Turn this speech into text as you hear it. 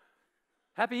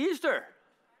Happy Easter.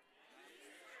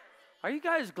 Are you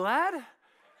guys glad?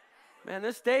 Man,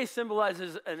 this day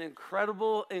symbolizes an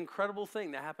incredible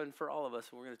thing that happened for all of us,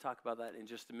 and we're going to talk about that in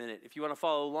just a minute. If you want to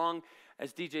follow along,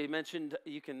 as DJ mentioned,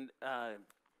 you can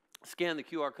scan the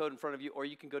QR code in front of you, or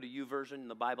you can go to YouVersion,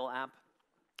 the Bible app.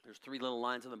 There's 3 little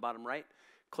lines on the bottom right.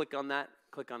 Click on that,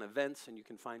 click on events, and you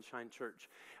can find Shine Church.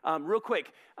 Real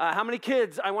quick, how many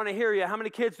kids? I want to hear you. How many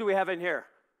kids do we have in here?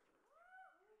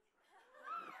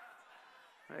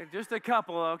 Just a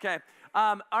couple, okay.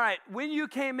 All right, when you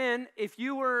came in, if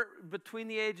you were between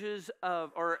the ages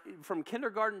of, or from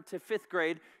kindergarten to 5th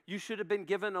grade, you should have been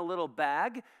given a little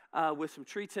bag with some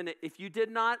treats in it. If you did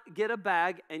not get a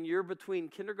bag and you're between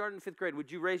kindergarten and 5th grade,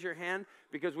 would you raise your hand?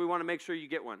 Because we want to make sure you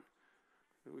get one.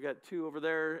 We got 2 over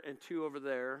there and 2 over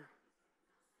there.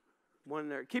 1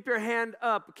 there. Keep your hand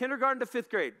up. Kindergarten to 5th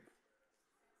grade.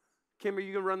 Kim, are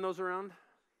you going to run those around?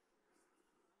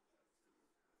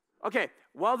 Okay,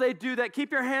 while they do that,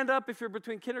 keep your hand up if you're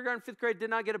between kindergarten and 5th grade,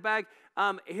 did not get a bag.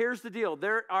 Here's the deal.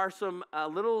 There are some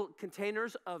little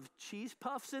containers of cheese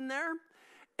puffs in there,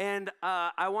 and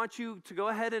I want you to go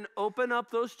ahead and open up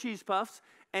those cheese puffs,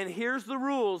 and here's the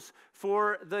rules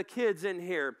for the kids in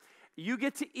here. You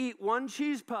get to eat 1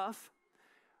 cheese puff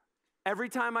every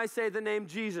time I say the name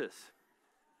Jesus.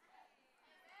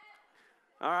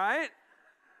 All right?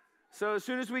 So as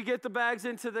soon as we get the bags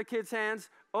into the kids' hands,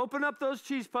 open up those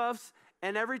cheese puffs,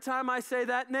 and every time I say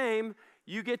that name,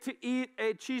 you get to eat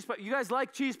a cheese puff. You guys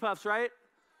like cheese puffs, right?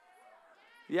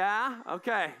 Yeah?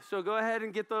 Okay. So go ahead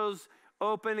and get those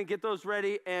open and get those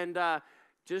ready. And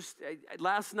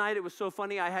last night, it was so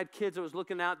funny. I had kids I was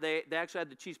looking out. They actually had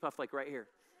the cheese puff like right here.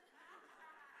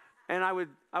 And I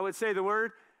would say the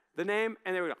word, the name,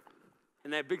 and they would go,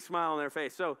 and that big smile on their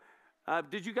face. So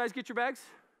did you guys get your bags?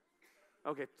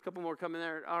 Okay, a couple more coming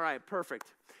there. All right, perfect.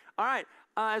 All right,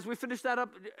 as we finish that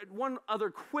up, one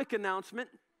other quick announcement.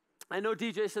 I know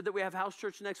DJ said that we have house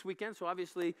church next weekend, so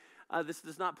obviously this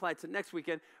does not apply to next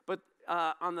weekend. But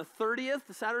on the 30th,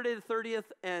 Saturday the 30th,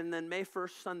 and then May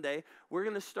 1st, Sunday, we're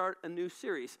going to start a new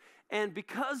series. And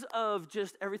because of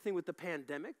just everything with the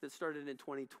pandemic that started in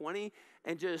 2020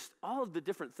 and just all of the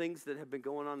different things that have been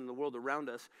going on in the world around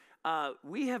us,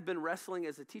 we have been wrestling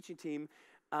as a teaching team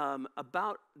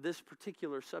about this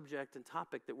particular subject and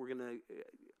topic that we're going to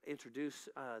introduce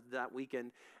that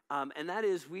weekend. And that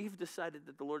is, we've decided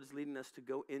that the Lord is leading us to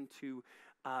go into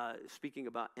speaking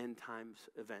about end times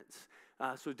events.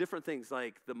 So different things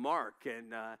like the mark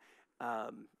and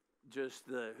just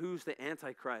who's the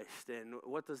Antichrist and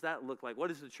what does that look like?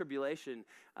 What is the tribulation?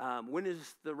 When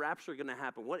is the rapture going to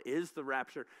happen? What is the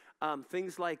rapture?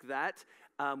 Things like that.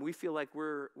 We feel like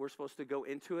we're supposed to go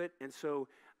into it. And so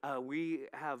we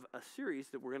have a series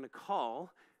that we're going to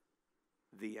call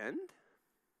The End.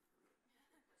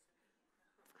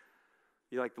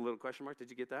 You like the little question mark? Did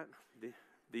you get that?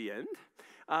 The end.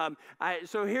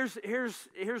 So here's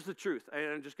the truth.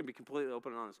 I'm just going to be completely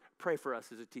open and honest. Pray for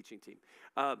us as a teaching team.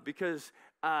 Because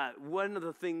one of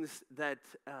the things that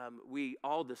we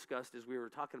all discussed as we were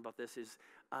talking about this is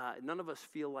none of us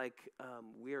feel like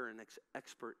we're an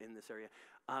expert in this area.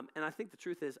 And I think the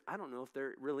truth is, I don't know if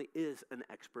there really is an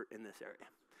expert in this area.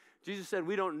 Jesus said,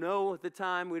 we don't know the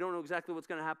time. We don't know exactly what's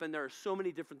going to happen. There are so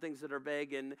many different things that are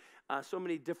vague and so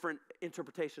many different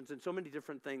interpretations and so many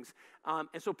different things. And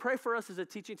so pray for us as a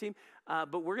teaching team.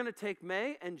 But we're going to take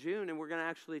May and June, and we're going to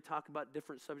actually talk about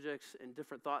different subjects and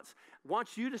different thoughts.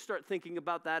 Want you to start thinking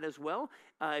about that as well.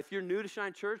 If you're new to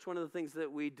Shine Church, one of the things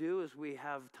that we do is we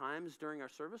have times during our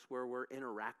service where we're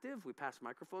interactive. We pass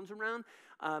microphones around,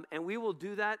 and we will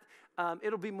do that.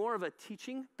 It'll be more of a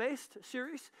teaching-based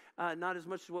series, not as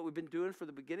much as what we've been doing for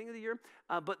the beginning of the year,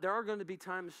 but there are going to be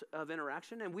times of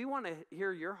interaction, and we want to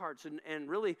hear your hearts and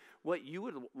really what you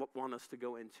would want us to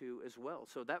go into as well.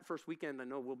 So that first weekend, I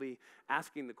know we'll be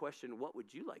asking the question, what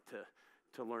would you like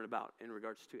to learn about in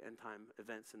regards to end-time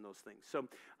events and those things? So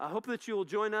I hope that you will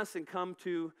join us and come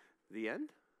to the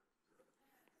end.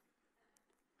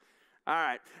 All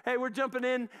right. Hey, we're jumping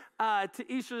in to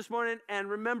Easter this morning, and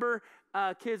remember,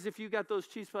 kids, if you got those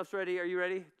cheese puffs ready, are you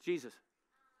ready? Jesus.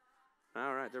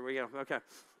 All right, there we go. Okay.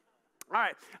 All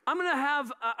right, I'm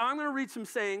going to read some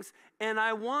sayings, and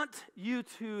I want you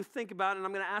to think about it, and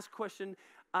I'm going to ask a question.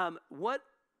 What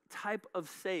type of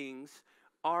sayings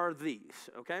are these,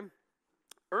 okay?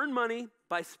 Earn money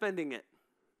by spending it.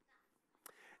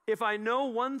 If I know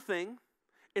one thing,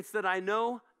 it's that I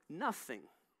know nothing.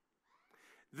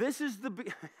 This is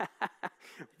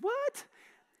what?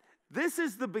 This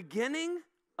is the beginning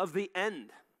of the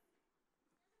end.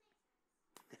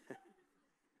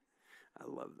 I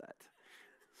love that.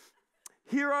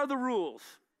 Here are the rules.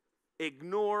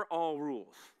 Ignore all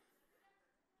rules.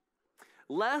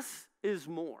 Less is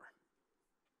more.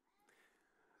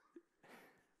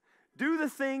 Do the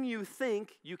thing you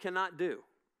think you cannot do.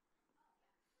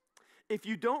 If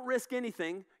you don't risk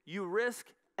anything, you risk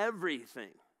everything.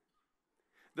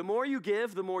 The more you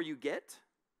give, the more you get.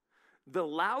 The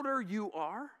louder you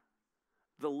are,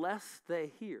 the less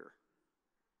they hear.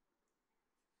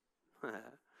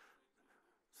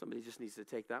 Somebody just needs to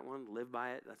take that one, live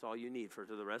by it. That's all you need for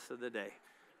the rest of the day.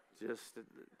 Just,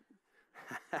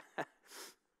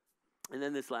 and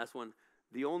then this last one,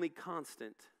 the only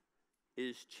constant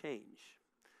is change.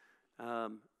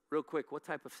 Real quick, what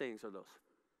type of sayings are those?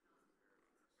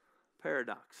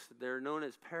 Paradox. They're known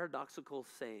as paradoxical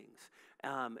sayings.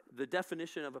 The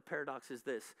definition of a paradox is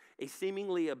this: a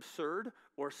seemingly absurd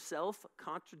or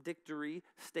self-contradictory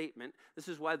statement. This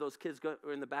is why those kids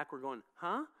in the back were going,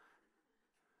 huh?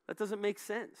 That doesn't make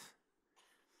sense.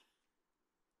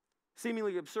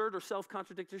 Seemingly absurd or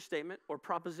self-contradictory statement or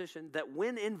proposition that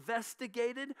when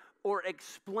investigated or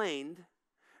explained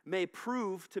may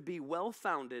prove to be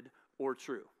well-founded or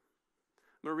true.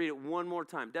 I'm going to read it one more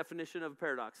time. Definition of a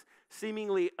paradox: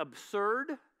 seemingly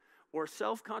absurd or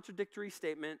self-contradictory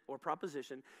statement or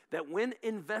proposition that when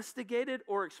investigated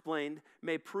or explained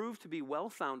may prove to be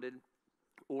well-founded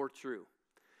or true.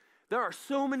 There are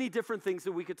so many different things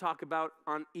that we could talk about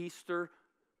on Easter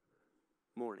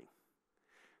morning.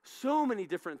 So many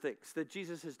different things that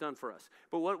Jesus has done for us.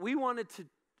 But what we wanted to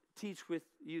teach with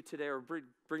you today, or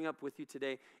bring up with you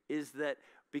today, is that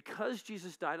because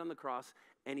Jesus died on the cross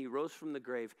and he rose from the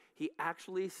grave, he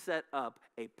actually set up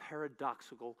a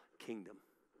paradoxical kingdom.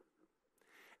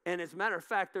 And as a matter of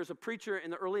fact, there's a preacher in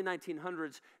the early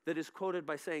 1900s that is quoted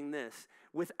by saying this: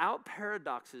 without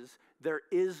paradoxes, there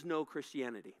is no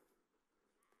Christianity.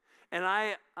 And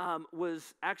I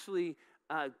was actually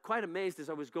quite amazed as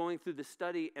I was going through the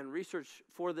study and research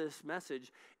for this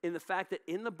message in the fact that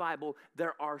in the Bible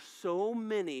there are so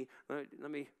many,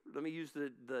 let me use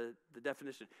the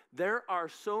definition. There are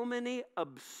so many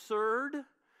absurd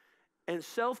and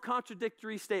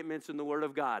self-contradictory statements in the Word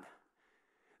of God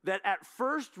that at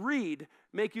first read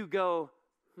make you go,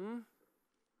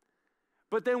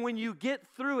 But then when you get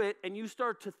through it and you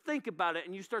start to think about it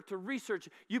and you start to research,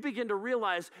 you begin to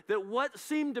realize that what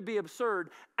seemed to be absurd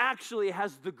actually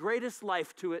has the greatest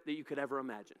life to it that you could ever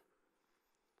imagine.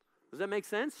 Does that make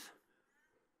sense?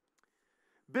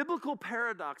 Biblical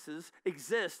paradoxes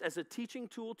exist as a teaching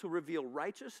tool to reveal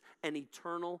righteous and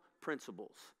eternal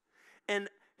principles. And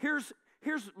here's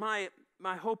my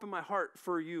hope in my heart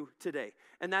for you today,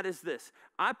 and that is this: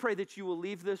 I pray that you will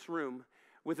leave this room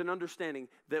with an understanding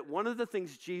that one of the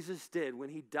things Jesus did when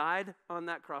he died on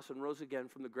that cross and rose again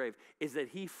from the grave is that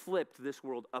he flipped this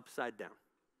world upside down.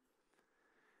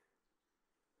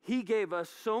 He gave us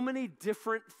so many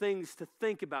different things to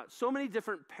think about, so many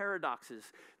different paradoxes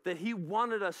that he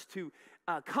wanted us to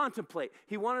contemplate.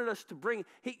 He wanted us to bring,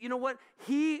 you know what?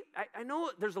 I know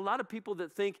there's a lot of people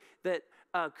that think that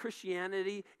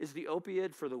Christianity is the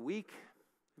opiate for the weak.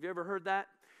 Have you ever heard that?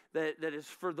 That is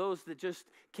for those that just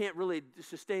can't really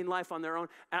sustain life on their own.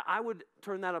 And I would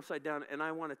turn that upside down, and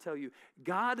I want to tell you,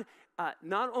 God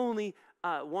not only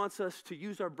wants us to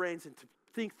use our brains and to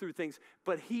think through things,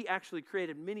 but he actually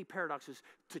created many paradoxes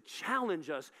to challenge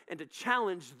us and to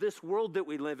challenge this world that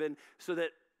we live in so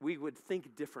that we would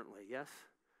think differently, yes?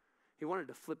 He wanted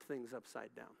to flip things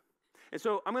upside down. And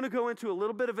so I'm going to go into a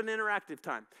little bit of an interactive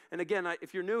time. And again,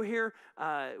 if you're new here,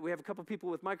 we have a couple people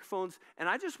with microphones, and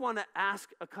I just want to ask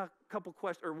a couple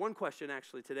questions, or one question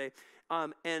actually today.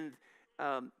 I've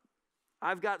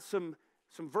got some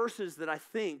verses that I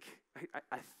think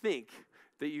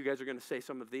that you guys are going to say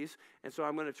some of these, and so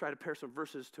I'm going to try to pair some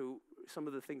verses to some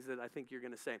of the things that I think you're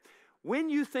going to say.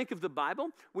 When you think of the Bible,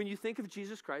 when you think of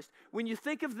Jesus Christ, when you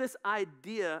think of this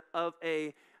idea of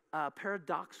a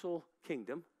paradoxical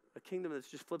kingdom, a kingdom that's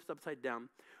just flipped upside down,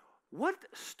 what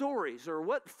stories or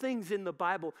what things in the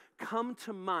Bible come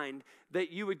to mind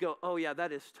that you would go, oh yeah,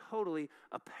 that is totally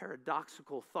a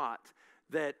paradoxical thought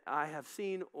that I have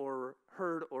seen or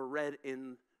heard or read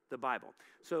in the Bible?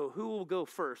 So who will go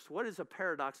first? What is a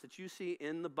paradox that you see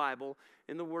in the Bible,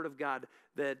 in the Word of God,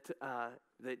 that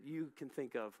you can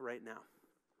think of right now?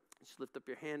 Just lift up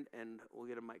your hand and we'll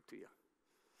get a mic to you.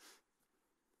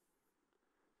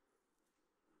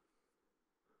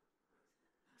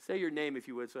 Say your name if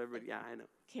you would, so everybody, yeah, I know.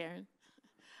 Karen.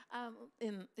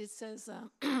 It says,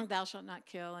 thou shalt not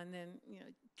kill, and then,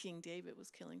 King David was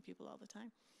killing people all the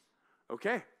time.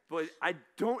 Okay, but I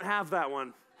don't have that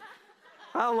one.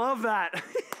 I love that.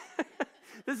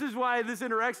 This is why this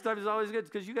Interact stuff is always good,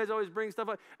 because you guys always bring stuff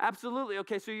up. Absolutely.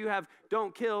 Okay, so you have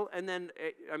don't kill, and then,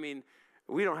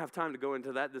 We don't have time to go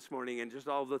into that this morning and just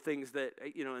all the things that,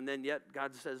 and then yet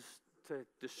God says to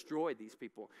destroy these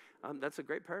people. That's a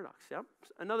great paradox, yeah?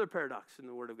 Another paradox in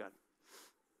the Word of God.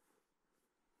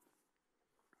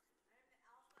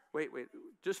 Wait,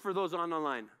 just for those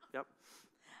online. Yep.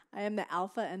 I am the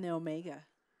Alpha and the Omega.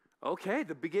 Okay,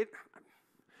 the begin.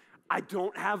 I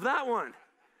don't have that one.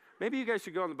 Maybe you guys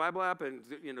should go on the Bible app and,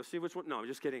 see which one. No, I'm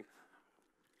just kidding.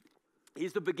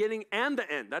 He's the beginning and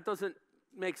the end. That doesn't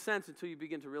make sense until you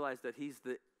begin to realize that he's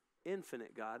the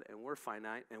infinite God and we're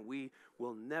finite and we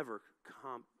will never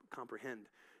comprehend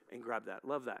and grab that.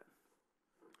 Love that.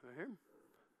 Right here.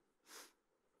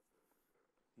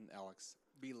 And Alex,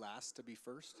 be last to be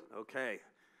first. Okay.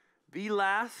 Be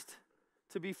last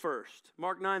to be first.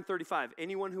 Mark 9:35.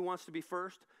 Anyone who wants to be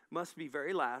first must be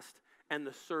very last and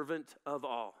the servant of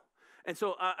all. And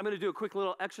so I'm going to do a quick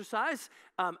little exercise.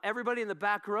 Everybody in the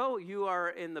back row, you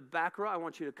are in the back row. I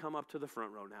want you to come up to the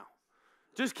front row now.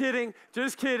 Just kidding.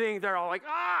 They're all like,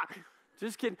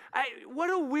 just kidding. What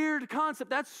a weird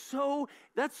concept. That's so,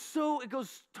 it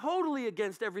goes totally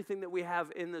against everything that we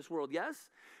have in this world, yes?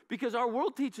 Because our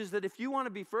world teaches that if you want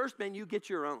to be first, man, you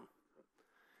get your own.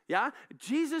 Yeah?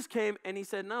 Jesus came and he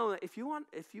said, no, if you want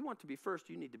to be first,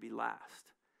 you need to be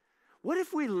last. What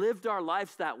if we lived our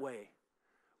lives that way?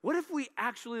 What if we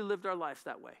actually lived our lives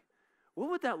that way?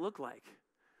 What would that look like?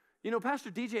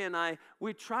 Pastor DJ and I,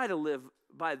 we try to live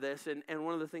by this, and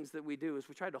one of the things that we do is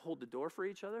we try to hold the door for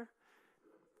each other.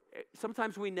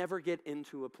 Sometimes we never get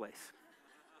into a place.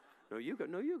 No, you go.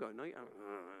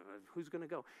 Who's going to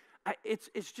go?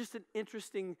 It's just an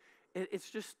interesting,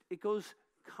 it goes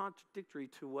contradictory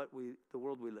to what the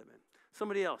world we live in.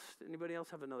 Anybody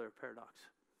else have another paradox?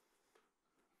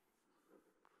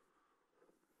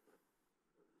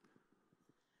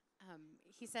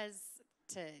 He says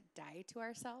to die to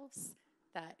ourselves,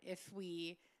 that if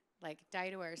we die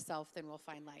to ourselves, then we'll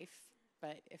find life.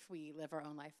 But if we live our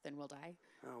own life, then we'll die.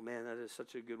 Oh man, that is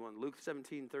such a good one. Luke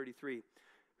 17:33.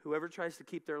 Whoever tries to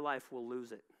keep their life will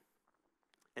lose it.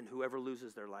 And whoever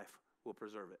loses their life will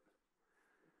preserve it.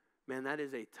 Man, that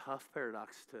is a tough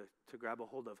paradox to grab a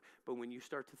hold of. But when you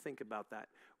start to think about that,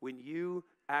 when you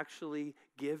actually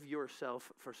give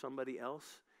yourself for somebody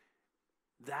else,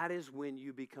 that is when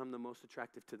you become the most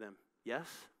attractive to them. Yes?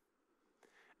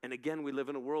 And again, we live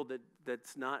in a world that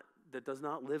does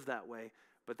not live that way,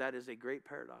 but that is a great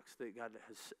paradox that God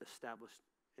has established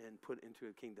and put into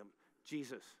a kingdom.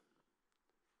 Jesus.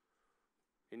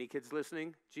 Any kids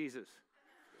listening? Jesus.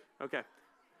 Okay.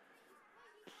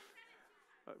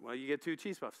 Well, you get 2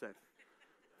 cheese puffs then.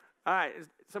 All right,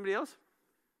 somebody else?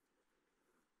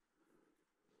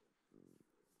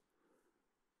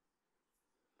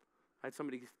 I had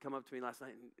somebody come up to me last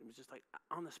night and it was just like,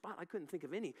 on the spot, I couldn't think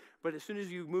of any. But as soon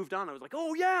as you moved on, I was like,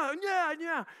 oh, yeah.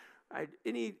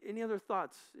 Any other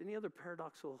thoughts? Any other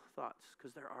paradoxical thoughts?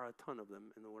 Because there are a ton of them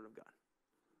in the Word of God.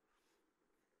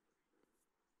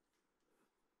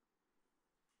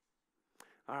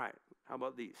 All right, how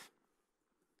about these?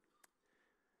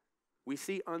 We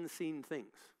see unseen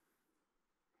things.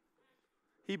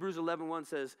 Hebrews 11:1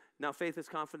 says, now faith is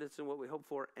confidence in what we hope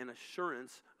for and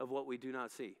assurance of what we do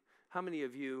not see. How many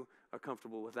of you are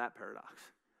comfortable with that paradox?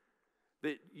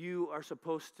 That you are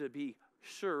supposed to be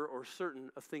sure or certain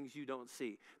of things you don't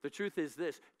see. The truth is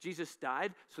this, Jesus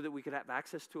died so that we could have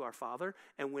access to our Father,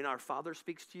 and when our Father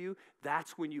speaks to you,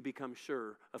 that's when you become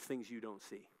sure of things you don't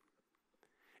see.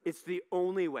 It's the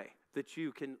only way that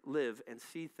you can live and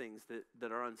see things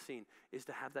that are unseen is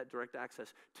to have that direct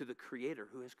access to the Creator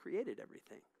who has created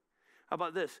everything. How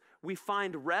about this? We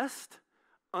find rest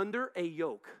under a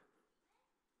yoke.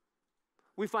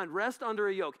 We find rest under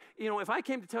a yoke. If I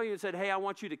came to tell you and said, hey, I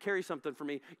want you to carry something for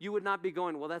me, you would not be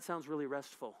going, well, that sounds really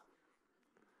restful.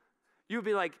 You would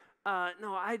be like,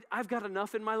 no, I've got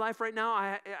enough in my life right now.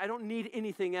 I don't need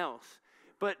anything else.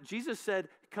 But Jesus said,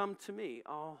 come to me,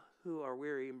 all who are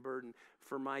weary and burdened,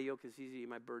 for my yoke is easy,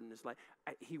 my burden is light.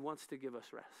 He wants to give us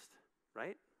rest,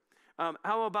 right?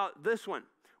 How about this one?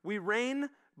 We reign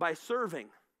by serving.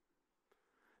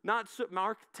 Not so,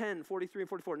 Mark 10:43 and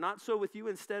 44. Not so with you.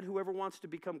 Instead, whoever wants to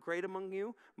become great among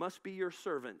you must be your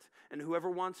servant, and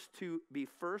whoever wants to be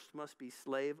first must be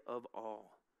slave of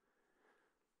all.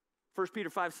 1 Peter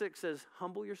 5:6 says,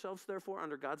 humble yourselves, therefore,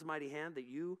 under God's mighty hand,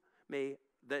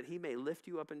 that he may lift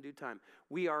you up in due time.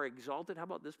 We are exalted. How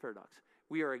about this paradox?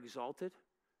 We are exalted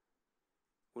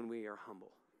when we are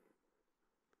humble.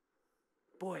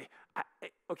 Boy,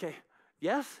 okay,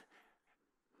 yes?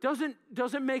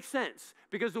 Doesn't make sense,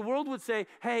 because the world would say,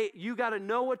 hey, you got to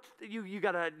know what you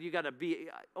got to be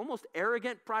almost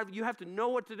arrogant, private. You have to know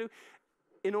what to do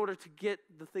in order to get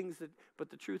the things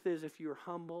but the truth is, if you're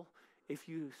humble, if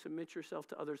you submit yourself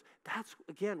to others, that's,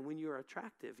 again, when you're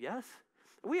attractive, yes?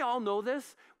 We all know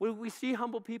this. When we see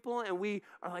humble people and we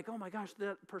are like, oh my gosh,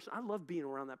 that person, I love being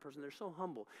around that person. They're so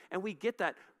humble. And we get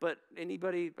that. But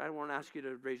anybody, I don't want to ask you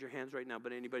to raise your hands right now,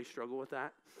 but anybody struggle with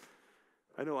that?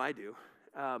 I know I do.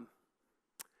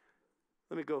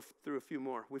 Let me go through a few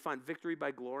more. We find victory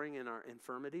by glorying in our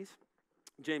infirmities.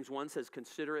 James 1 says,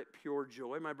 consider it pure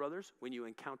joy, my brothers, when you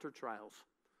encounter trials.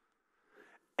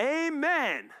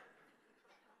 Amen.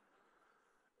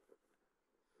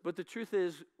 But the truth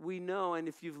is, we know, and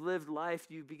if you've lived life,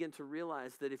 you begin to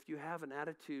realize that if you have an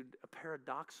attitude, a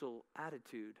paradoxical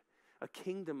attitude, a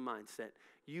kingdom mindset,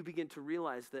 you begin to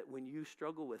realize that when you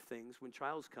struggle with things, when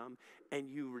trials come, and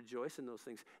you rejoice in those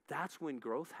things, that's when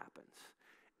growth happens.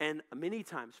 And many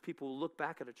times people will look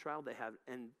back at a trial they have,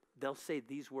 and they'll say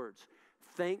these words,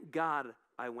 thank God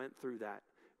I went through that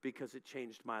because it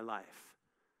changed my life.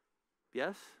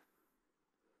 Yes?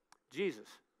 Jesus.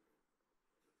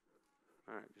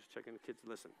 All right, just checking the kids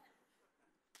listen.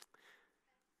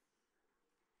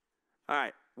 All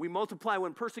right, we multiply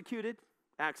when persecuted.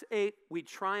 Acts 8, we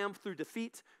triumph through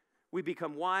defeat. We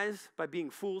become wise by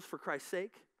being fools for Christ's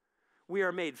sake. We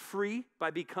are made free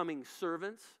by becoming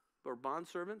servants or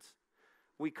bondservants.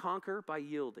 We conquer by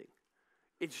yielding.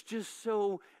 It's just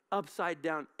so upside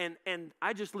down. And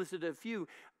I just listed a few.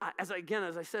 As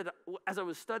I said, as I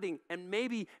was studying, and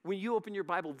maybe when you open your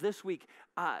Bible this week,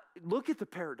 look at the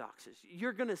paradoxes.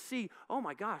 You're going to see, oh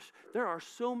my gosh, there are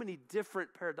so many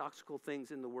different paradoxical things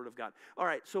in the Word of God. All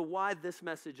right, so why this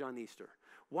message on Easter?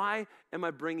 Why am I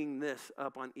bringing this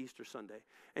up on Easter Sunday?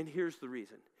 And here's the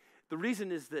reason. The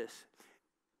reason is this.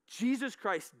 Jesus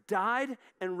Christ died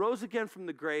and rose again from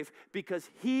the grave because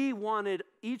he wanted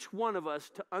each one of us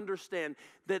to understand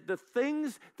that the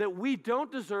things that we don't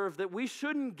deserve, that we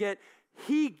shouldn't get,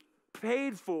 he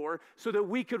paid for so that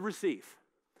we could receive.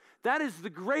 That is the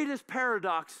greatest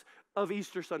paradox of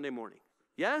Easter Sunday morning.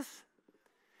 Yes?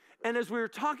 And as we were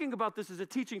talking about this as a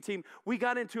teaching team, we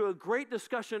got into a great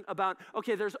discussion about,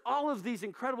 okay, there's all of these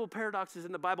incredible paradoxes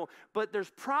in the Bible, but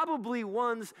there's probably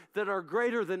ones that are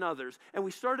greater than others. And we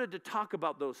started to talk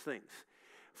about those things.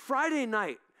 Friday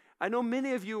night, I know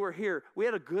many of you were here. We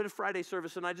had a good Friday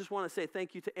service, and I just want to say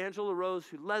thank you to Angela Rose,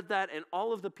 who led that, and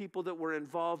all of the people that were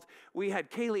involved. We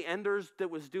had Kaylee Enders that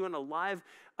was doing a live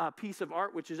piece of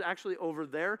art, which is actually over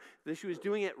there. She was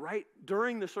doing it right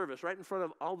during the service, right in front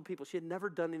of all the people. She had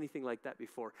never done anything like that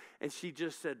before, and she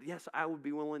just said, yes, I would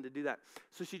be willing to do that.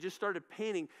 So she just started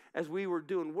painting as we were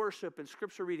doing worship and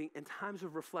scripture reading and times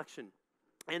of reflection.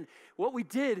 And what we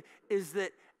did is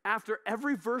that after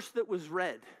every verse that was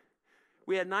read,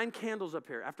 we had 9 candles up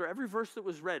here. After every verse that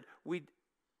was read, we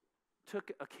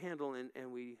took a candle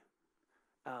and we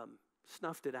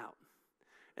snuffed it out.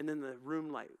 And then the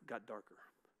room light got darker.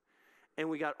 And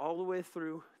we got all the way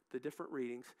through the different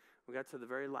readings. We got to the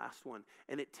very last one.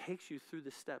 And it takes you through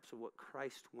the steps of what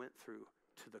Christ went through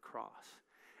to the cross.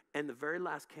 And the very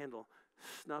last candle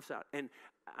snuffs out. And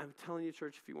I'm telling you,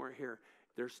 church, if you weren't here,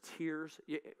 there's tears.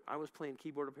 I was playing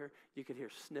keyboard up here. You could hear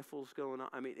sniffles going on.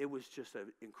 I mean, it was just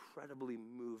an incredibly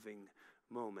moving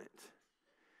moment.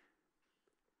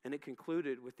 And it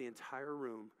concluded with the entire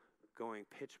room going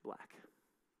pitch black.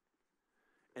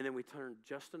 And then we turned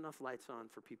just enough lights on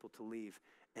for people to leave.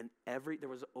 And there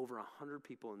was over 100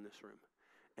 people in this room.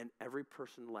 And every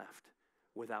person left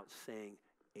without saying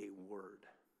a word.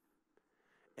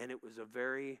 And it was a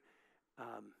very...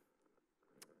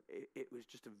 It was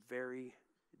just a very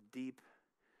deep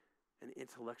and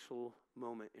intellectual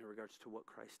moment in regards to what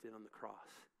Christ did on the cross.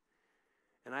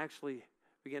 And I actually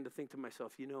began to think to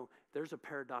myself, there's a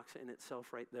paradox in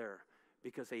itself right there,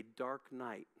 because a dark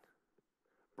night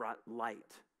brought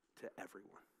light to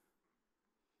everyone.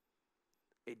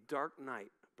 A dark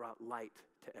night brought light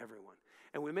to everyone.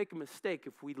 And we make a mistake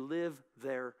if we live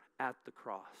there at the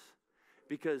cross,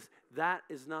 because that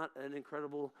is not an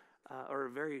incredible or a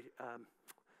very...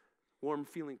 warm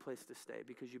feeling place to stay,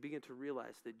 because you begin to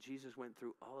realize that Jesus went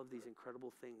through all of these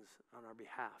incredible things on our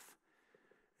behalf.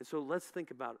 And so let's think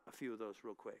about a few of those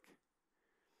real quick.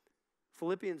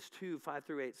 Philippians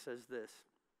 2:5-8 says this,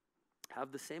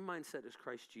 have the same mindset as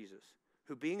Christ Jesus,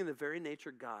 who being in the very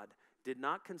nature God, did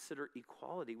not consider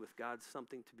equality with God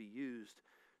something to be used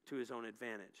to his own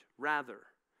advantage. Rather,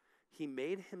 he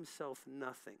made himself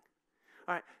nothing.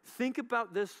 All right, think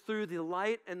about this through the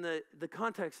light and the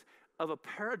context of a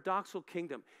paradoxical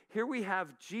kingdom. Here we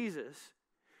have Jesus,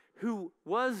 who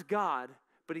was God,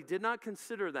 but he did not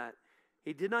consider that.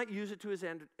 He did not use it to his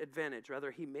advantage. Rather,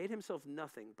 he made himself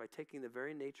nothing by taking the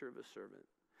very nature of a servant,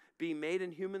 being made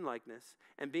in human likeness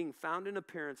and being found in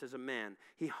appearance as a man,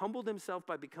 he humbled himself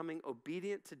by becoming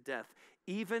obedient to death,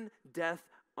 even death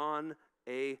on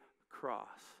a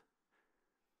cross.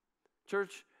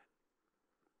 Church,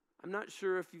 I'm not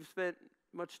sure if you've spent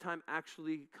much time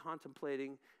actually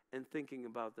contemplating and thinking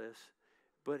about this,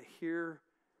 but here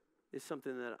is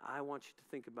something that I want you to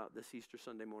think about this Easter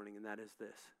Sunday morning, and that is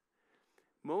this.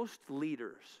 Most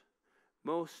leaders,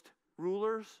 most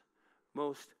rulers,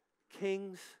 most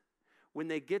kings, when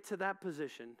they get to that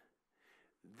position,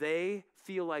 they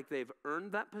feel like they've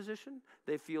earned that position.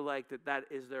 They feel like that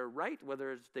is their right,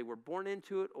 whether it's they were born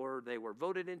into it or they were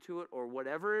voted into it or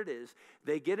whatever it is.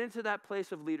 They get into that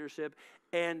place of leadership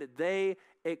and they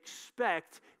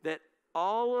expect that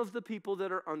all of the people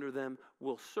that are under them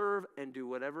will serve and do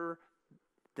whatever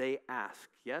they ask.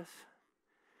 Yes?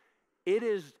 It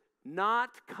is not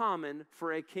common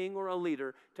for a king or a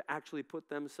leader to actually put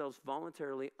themselves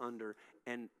voluntarily under.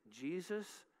 And Jesus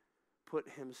put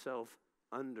himself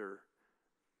under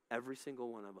every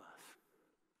single one of us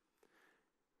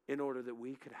in order that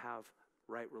we could have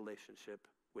right relationship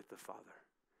with the Father.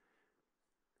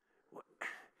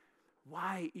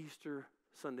 Why Easter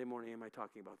Sunday morning am I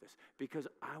talking about this? Because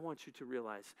I want you to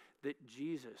realize that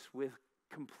Jesus, with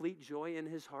complete joy in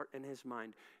his heart and his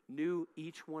mind, knew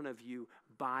each one of you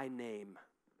by name.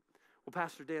 Well,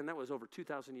 Pastor Dan, that was over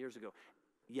 2,000 years ago.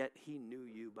 Yet he knew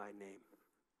you by name.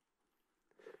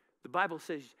 The Bible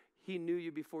says he knew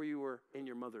you before you were in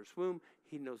your mother's womb.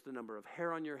 He knows the number of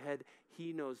hair on your head.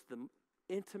 He knows the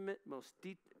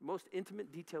most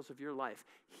intimate details of your life.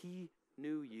 He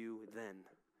knew you then.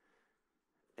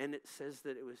 And it says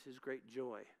that it was his great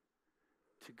joy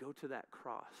to go to that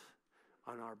cross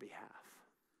on our behalf.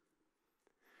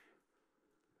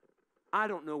 I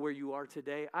don't know where you are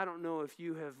today. I don't know if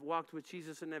you have walked with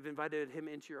Jesus and have invited him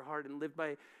into your heart and lived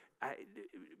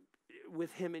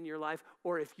with him in your life,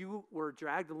 or if you were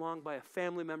dragged along by a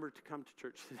family member to come to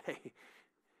church today.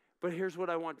 But here's what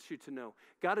I want you to know.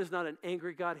 God is not an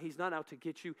angry God. He's not out to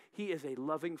get you. He is a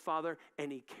loving Father,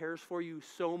 and he cares for you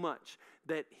so much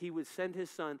that he would send his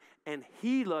son, and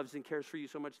he loves and cares for you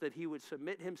so much that he would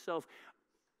submit himself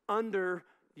under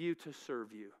you to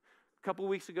serve you. A couple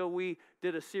weeks ago, we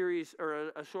did a series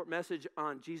or a short message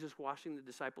on Jesus washing the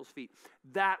disciples' feet.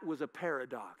 That was a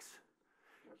paradox.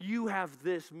 You have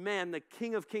this man, the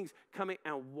King of Kings, coming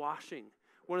and washing.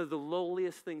 One of the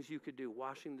lowliest things you could do,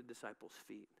 washing the disciples'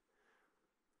 feet.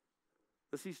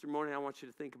 This Easter morning, I want you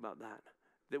to think about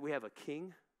that we have a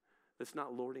king that's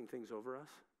not lording things over us.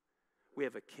 We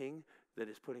have a king that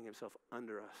is putting himself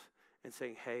under us and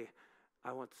saying, hey,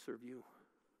 I want to serve you.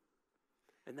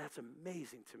 And that's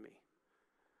amazing to me.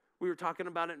 We were talking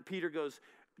about it, and Peter goes,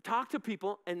 talk to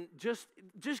people and just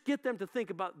get them to think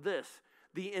about this.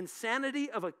 The insanity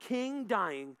of a king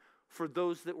dying for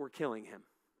those that were killing him.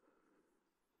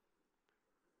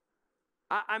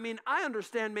 I mean, I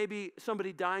understand maybe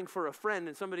somebody dying for a friend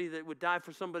and somebody that would die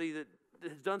for somebody that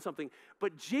has done something.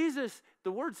 But Jesus,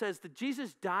 the word says that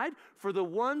Jesus died for the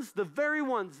very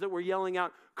ones that were yelling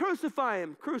out, crucify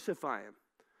him, crucify him.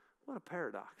 What a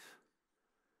paradox.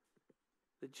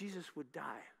 That Jesus would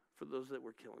die for those that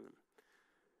were killing him.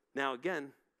 Now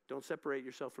again, don't separate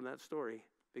yourself from that story,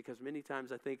 because many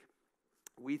times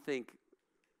we think,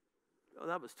 oh,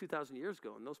 that was 2,000 years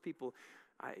ago, and those people,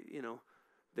 they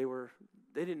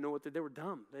didn't know they were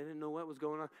dumb. They didn't know what was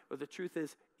going on. But the truth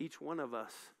is, each one of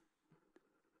us,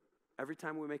 every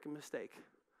time we make a mistake,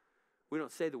 we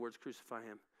don't say the words crucify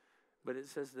him, but it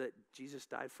says that Jesus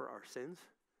died for our sins.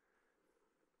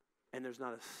 And there's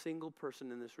not a single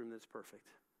person in this room that's perfect.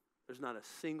 There's not a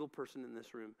single person in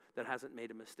this room that hasn't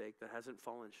made a mistake, that hasn't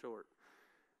fallen short,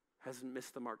 hasn't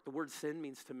missed the mark. The word sin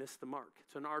means to miss the mark.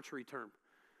 It's an archery term.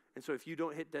 And so if you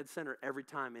don't hit dead center every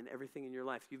time in everything in your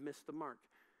life, you've missed the mark.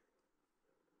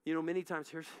 You know, many times,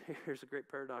 here's a great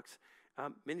paradox.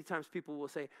 Many times people will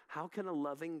say, how can a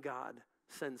loving God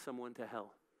send someone to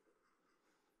hell?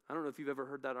 I don't know if you've ever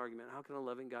heard that argument. How can a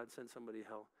loving God send somebody to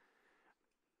hell?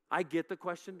 I get the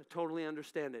question, totally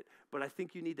understand it, but I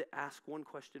think you need to ask one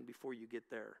question before you get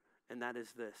there, and that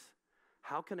is this.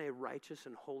 How can a righteous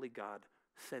and holy God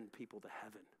send people to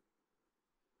heaven?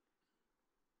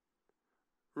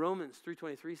 Romans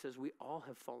 3:23 says we all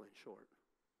have fallen short.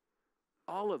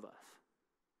 All of us.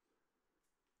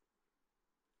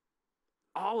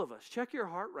 All of us. Check your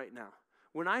heart right now.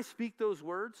 When I speak those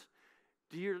words,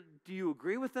 do you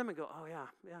agree with them and go, oh yeah,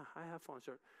 I have fallen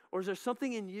short? Or is there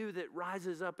something in you that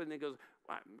rises up and it goes,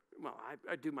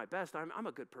 I do my best. I'm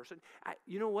a good person.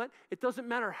 You know what? It doesn't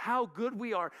matter how good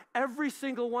we are. Every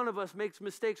single one of us makes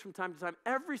mistakes from time to time.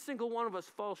 Every single one of us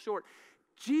falls short.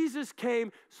 Jesus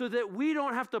came so that we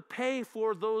don't have to pay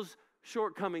for those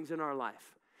shortcomings in our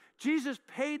life. Jesus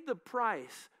paid the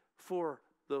price for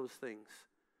those things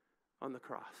on the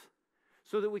cross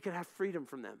so that we could have freedom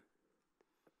from them.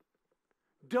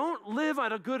 Don't live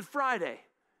at a Good Friday.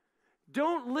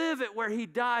 Don't live it where he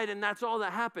died and that's all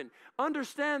that happened.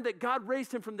 Understand that God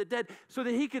raised him from the dead so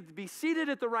that he could be seated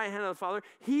at the right hand of the Father.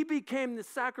 He became the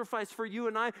sacrifice for you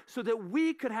and I so that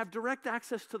we could have direct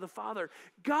access to the Father.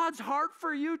 God's heart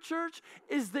for you, church,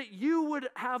 is that you would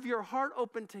have your heart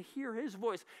open to hear his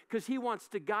voice because he wants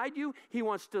to guide you. He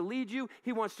wants to lead you.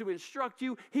 He wants to instruct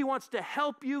you. He wants to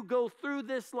help you go through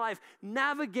this life,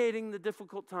 navigating the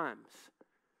difficult times.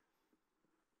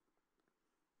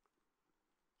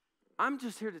 I'm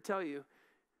just here to tell you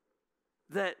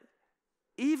that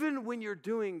even when you're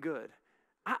doing good,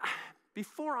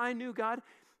 before I knew God,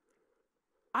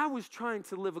 I was trying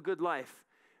to live a good life,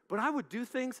 but I would do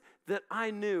things that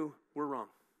I knew were wrong.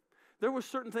 There were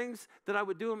certain things that I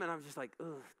would do them, and I was just like,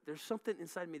 ugh, there's something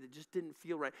inside me that just didn't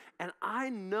feel right. And I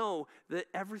know that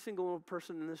every single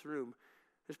person in this room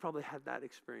has probably had that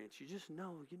experience. You just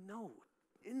know,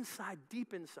 inside,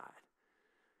 deep inside.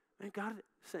 And God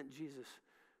sent Jesus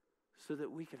so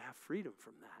that we could have freedom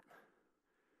from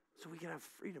that. So we could have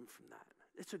freedom from that.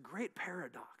 It's a great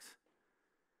paradox.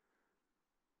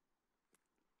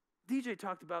 DJ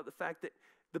talked about the fact that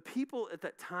the people at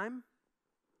that time,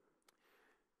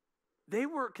 they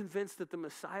were convinced that the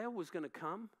Messiah was going to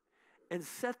come and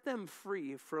set them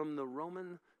free from the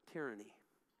Roman tyranny.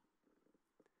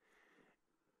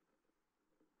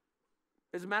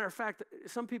 As a matter of fact,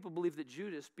 some people believe that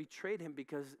Judas betrayed him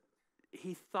because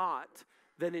he thought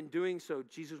that in doing so,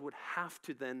 Jesus would have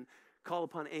to then call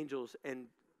upon angels, and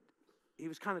he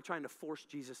was kind of trying to force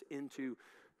Jesus into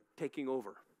taking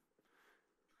over,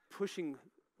 pushing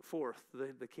forth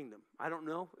the kingdom. I don't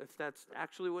know if that's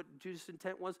actually what Judas'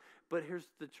 intent was, but here's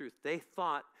the truth. They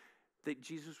thought that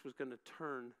Jesus was going to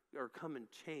turn or come and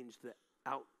change the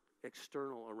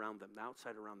external around them, the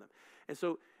outside around them. And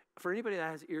so for anybody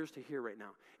that has ears to hear right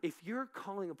now, if you're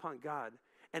calling upon God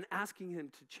and asking him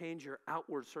to change your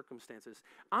outward circumstances,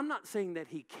 I'm not saying that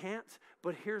he can't,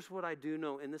 but here's what I do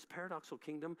know. In this paradoxical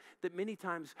kingdom, that many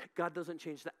times God doesn't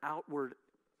change the outward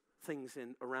things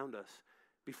around us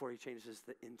before he changes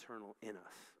the internal in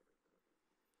us.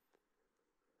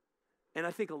 And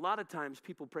I think a lot of times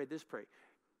people pray this prayer: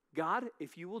 God,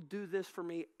 if you will do this for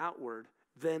me outward,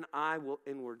 then I will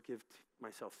inward give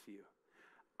myself to you.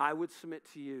 I would submit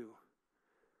to you.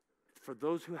 For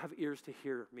those who have ears to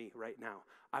hear me right now,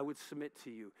 I would submit to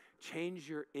you, change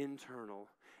your internal,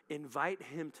 invite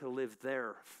him to live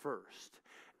there first,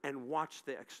 and watch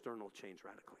the external change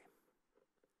radically.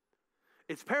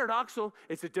 It's paradoxical.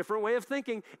 It's a different way of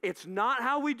thinking. It's not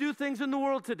how we do things in the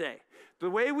world today. The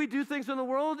way we do things in the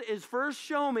world is first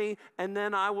show me, and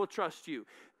then I will trust you.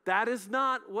 That is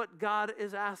not what God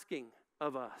is asking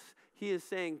of us. He is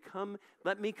saying, come,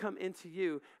 let me come into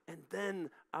you, and then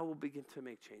I will begin to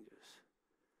make changes.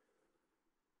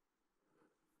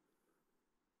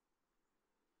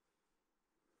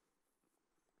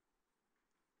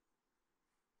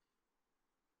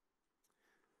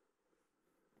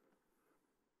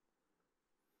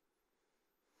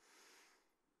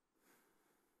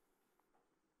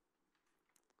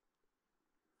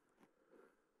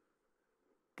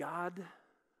 God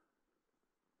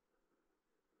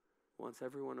wants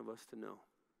every one of us to know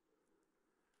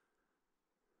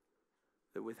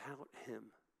that without him,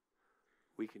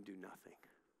 we can do nothing.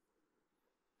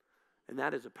 And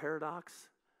that is a paradox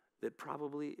that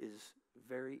probably is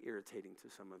very irritating to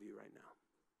some of you right now.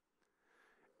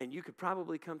 And you could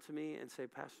probably come to me and say,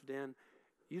 Pastor Dan,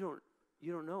 you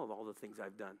don't know of all the things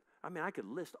I've done. I mean, I could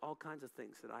list all kinds of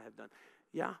things that I have done.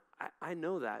 Yeah, I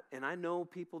know that. And I know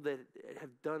people that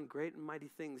have done great and mighty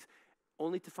things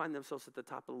only to find themselves at the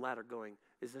top of the ladder going,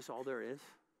 is this all there is?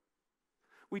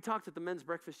 We talked at the men's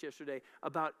breakfast yesterday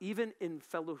about even in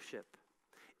fellowship,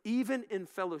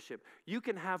 you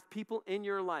can have people in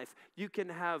your life. You can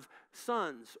have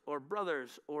sons or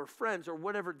brothers or friends or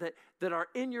whatever that are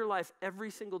in your life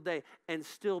every single day and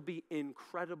still be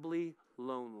incredibly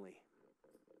lonely.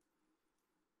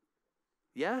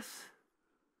 Yes?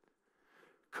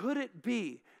 Could it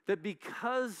be that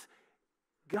because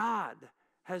God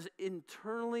has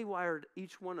internally wired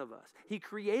each one of us, he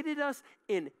created us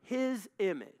in his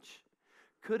image,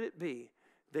 could it be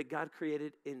that God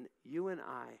created in you and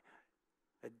I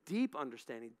a deep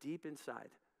understanding, deep inside,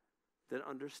 that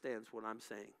understands what I'm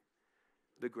saying?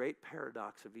 The great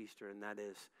paradox of Easter, and that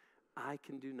is, I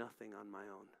can do nothing on my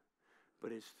own,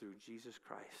 but it's through Jesus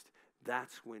Christ.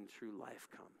 That's when true life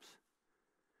comes.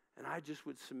 And I just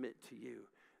would submit to you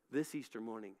this Easter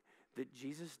morning that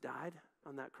Jesus died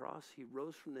on that cross. He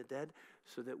rose from the dead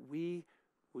so that we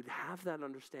would have that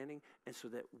understanding and so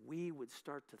that we would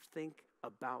start to think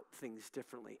about things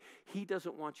differently. He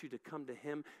doesn't want you to come to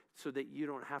him so that you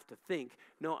don't have to think.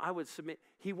 No, I would submit,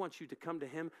 he wants you to come to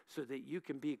him so that you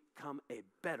can become a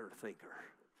better thinker.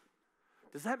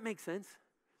 Does that make sense?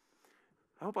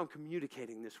 I hope I'm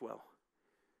communicating this well.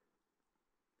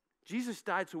 Jesus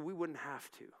died so we wouldn't have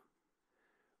to.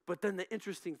 But then the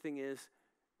interesting thing is,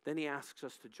 then he asks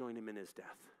us to join him in his death.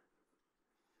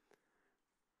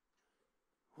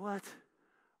 What?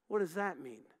 What does that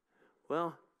mean?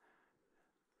 Well,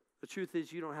 the truth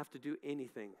is you don't have to do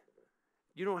anything.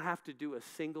 You don't have to do a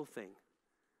single thing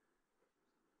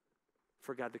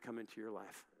for God to come into your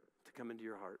life, to come into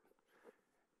your heart.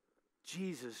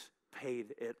 Jesus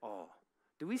paid it all.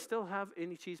 Do we still have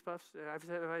any cheese puffs?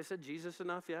 Have I said Jesus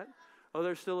enough yet? Oh,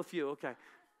 there's still a few. Okay.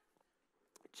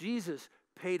 Jesus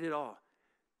paid it all.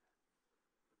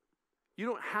 You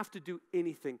don't have to do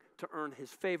anything to earn his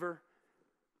favor.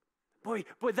 Boy,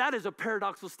 that is a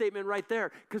paradoxical statement right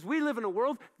there, because we live in a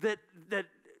world that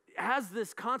has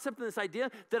this concept and this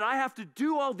idea that I have to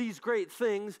do all these great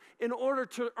things in order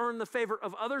to earn the favor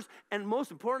of others and most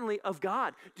importantly of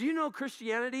God. Do you know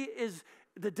Christianity is,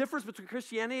 the difference between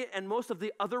Christianity and most of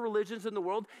the other religions in the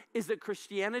world is that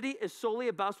Christianity is solely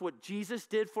about what Jesus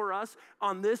did for us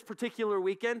on this particular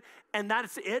weekend, and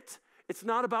that's it. It's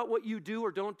not about what you do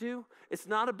or don't do. It's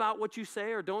not about what you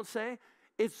say or don't say.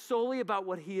 It's solely about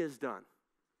what he has done.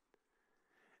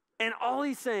 And all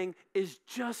he's saying is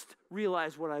just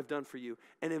realize what I've done for you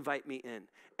and invite me in.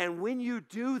 And when you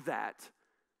do that,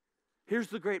 here's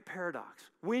the great paradox.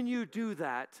 When you do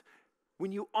that,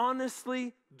 when you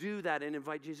honestly do that and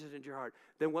invite Jesus into your heart,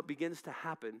 then what begins to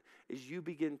happen is you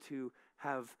begin to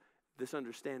have this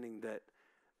understanding that,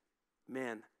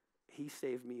 man, he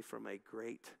saved me from a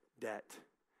great debt.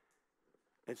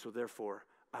 And so therefore,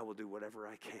 I will do whatever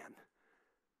I can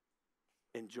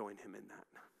and join him in that.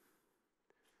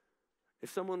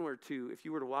 If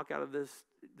you were to walk out of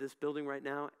this building right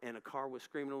now and a car was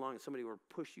screaming along and somebody were to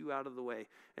push you out of the way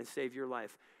and save your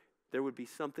life, there would be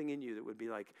something in you that would be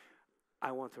like,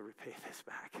 I want to repay this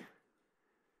back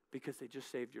because they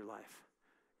just saved your life.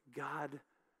 God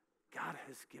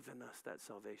has given us that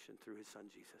salvation through his son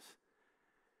Jesus.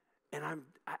 And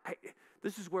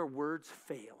this is where words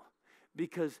fail,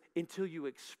 because until you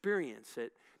experience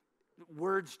it,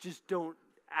 words just don't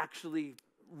actually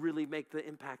really make the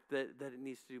impact that it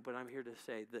needs to do. But I'm here to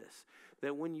say this,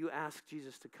 that when you ask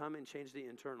Jesus to come and change the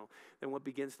internal, then what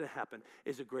begins to happen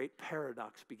is a great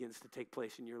paradox begins to take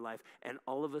place in your life. And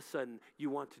all of a sudden, you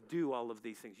want to do all of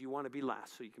these things. You want to be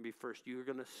last so you can be first. You're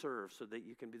going to serve so that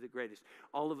you can be the greatest.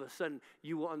 All of a sudden,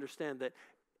 you will understand that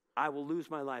I will lose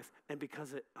my life, and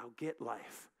because of it, I'll get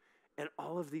life. And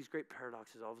all of these great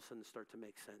paradoxes all of a sudden start to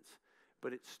make sense.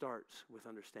 But it starts with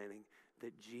understanding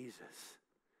that Jesus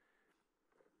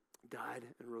died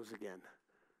and rose again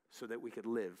so that we could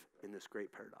live in this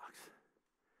great paradox.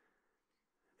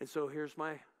 And so here's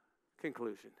my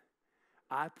conclusion.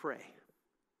 I pray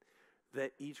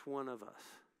that each one of us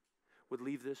would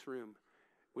leave this room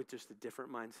with just a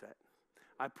different mindset.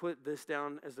 I put this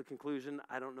down as the conclusion.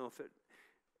 I don't know if it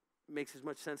makes as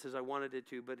much sense as I wanted it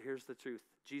to, but here's the truth.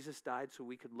 Jesus died so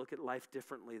we could look at life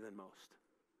differently than most.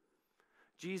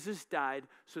 Jesus died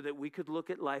so that we could look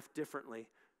at life differently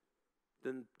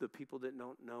than the people that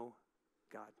don't know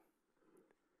God.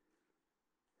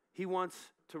 He wants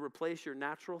to replace your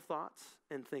natural thoughts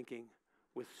and thinking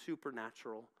with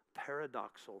supernatural,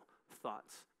 paradoxical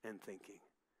thoughts and thinking.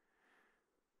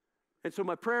 And so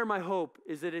my prayer, my hope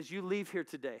is that as you leave here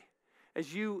today,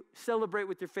 as you celebrate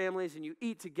with your families and you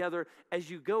eat together, as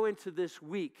you go into this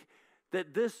week,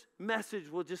 that this message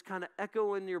will just kind of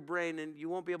echo in your brain and you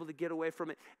won't be able to get away from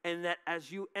it. And that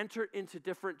as you enter into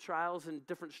different trials and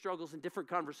different struggles and different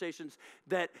conversations,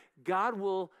 that God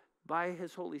will, by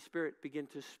his Holy Spirit, begin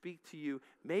to speak to you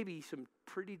maybe some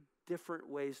pretty different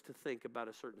ways to think about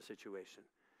a certain situation.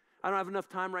 I don't have enough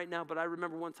time right now, but I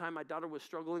remember one time my daughter was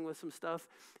struggling with some stuff,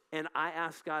 and I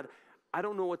asked God, I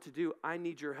don't know what to do. I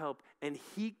need your help. And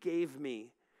he gave me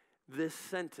this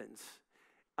sentence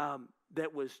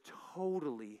that was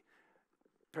totally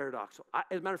paradoxical.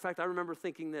 As a matter of fact, I remember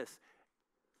thinking this: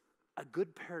 a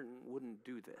good parent wouldn't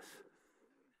do this.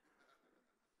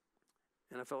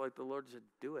 And I felt like the Lord said,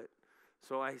 do it.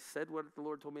 So I said what the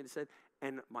Lord told me to say,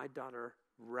 and my daughter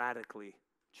radically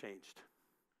changed.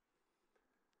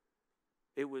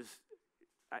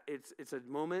 It's a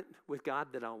moment with God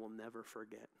that I will never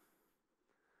forget.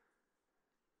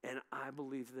 And I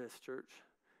believe this, church,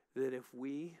 that if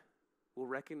we will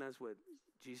recognize what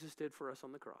Jesus did for us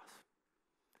on the cross,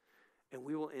 And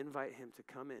we will invite him to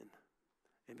come in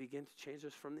and begin to change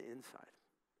us from the inside.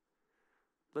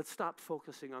 Let's stop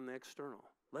focusing on the external.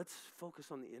 Let's focus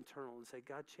on the internal and say,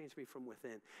 God, change me from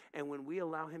within. And when we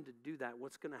allow him to do that,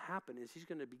 what's going to happen is he's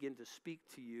going to begin to speak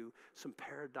to you some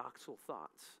paradoxical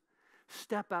thoughts.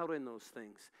 Step out in those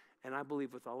things. And I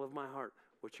believe with all of my heart,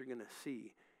 what you're going to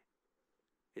see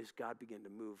is God begin to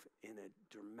move in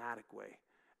a dramatic way.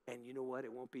 And you know what?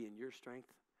 It won't be in your strength.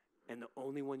 And the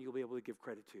only one you'll be able to give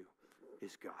credit to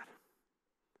is God.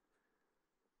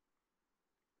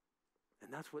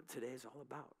 And that's what today is all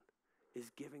about, is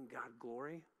giving God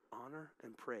glory, honor,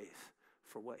 and praise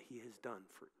for what he has done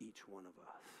for each one of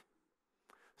us.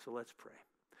 So let's pray.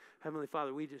 Heavenly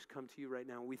Father, we just come to you right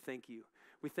now and we thank you.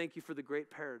 We thank you for the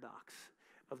great paradox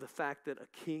of the fact that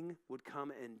a king would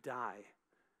come and die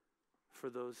for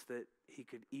those that he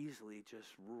could easily just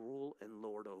rule and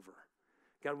lord over.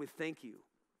 God, we thank you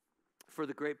for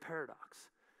the great paradox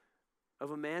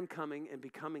of a man coming and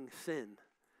becoming sin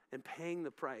and paying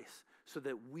the price so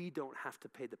that we don't have to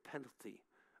pay the penalty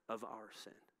of our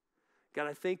sin. God,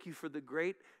 I thank you for the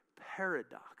great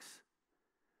paradox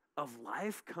of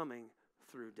life coming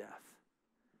through death.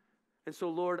 And so,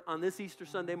 Lord, on this Easter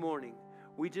Sunday morning,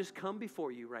 we just come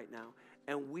before you right now,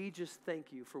 and we just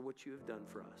thank you for what you have done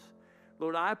for us.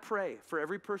 Lord, I pray for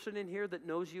every person in here that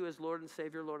knows you as Lord and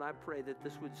Savior, Lord, I pray that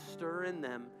this would stir in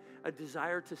them a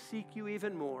desire to seek you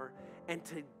even more and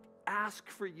to ask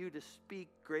for you to speak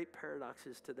great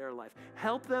paradoxes to their life.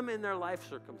 Help them in their life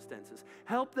circumstances.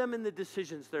 Help them in the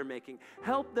decisions they're making.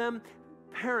 Help them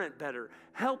parent better.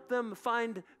 Help them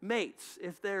find mates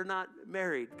if they're not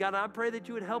married. God, I pray that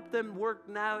you would help them work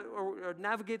now or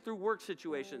navigate through work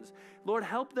situations. Lord,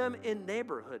 help them in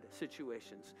neighborhood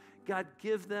situations. God,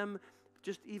 give them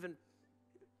just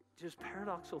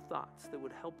paradoxical thoughts that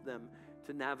would help them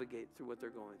to navigate through what they're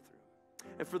going through.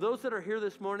 And for those that are here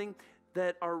this morning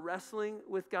that are wrestling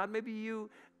with God, maybe you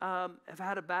have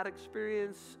had a bad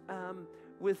experience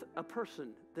with a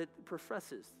person that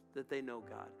professes that they know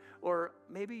God. Or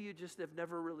maybe you just have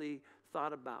never really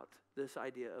thought about this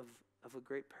idea of a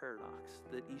great paradox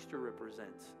that Easter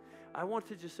represents. I want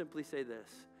to just simply say this.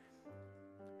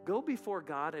 Go before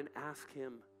God and ask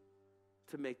him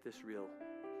to make this real.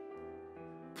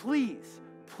 Please,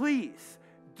 please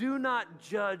do not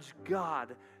judge God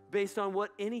based on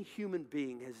what any human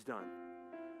being has done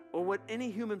or what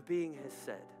any human being has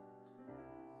said.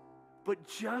 But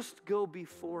just go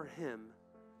before him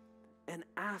and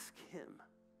ask him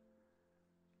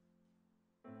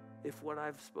if what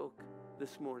I've spoke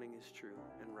this morning is true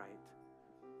and right.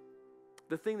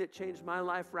 The thing that changed my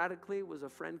life radically was a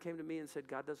friend came to me and said,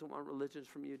 God doesn't want religions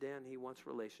from you, Dan. He wants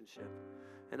relationship.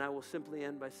 And I will simply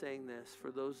end by saying this.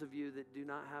 For those of you that do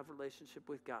not have a relationship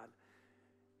with God,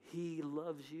 he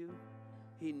loves you.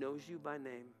 He knows you by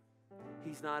name.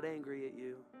 He's not angry at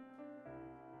you.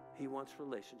 He wants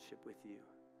relationship with you.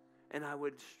 And I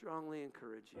would strongly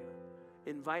encourage you,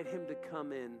 invite him to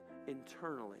come in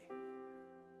internally.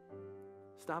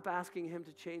 Stop asking him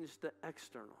to change the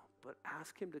external, but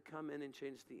ask him to come in and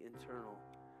change the internal.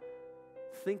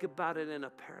 Think about it in a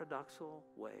paradoxical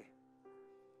way.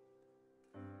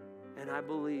 And I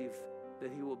believe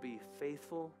that he will be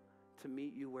faithful to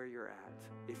meet you where you're at.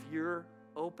 If you're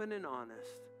open and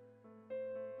honest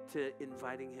to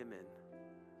inviting him in.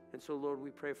 And so, Lord,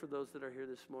 we pray for those that are here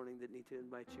this morning that need to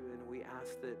invite you in. We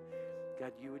ask that,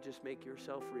 God, you would just make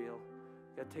yourself real.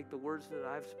 God, take the words that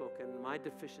I've spoken, my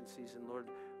deficiencies, and Lord,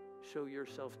 show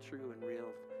yourself true and real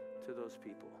to those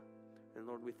people. And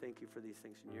Lord, we thank you for these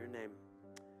things in your name.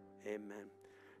 Amen.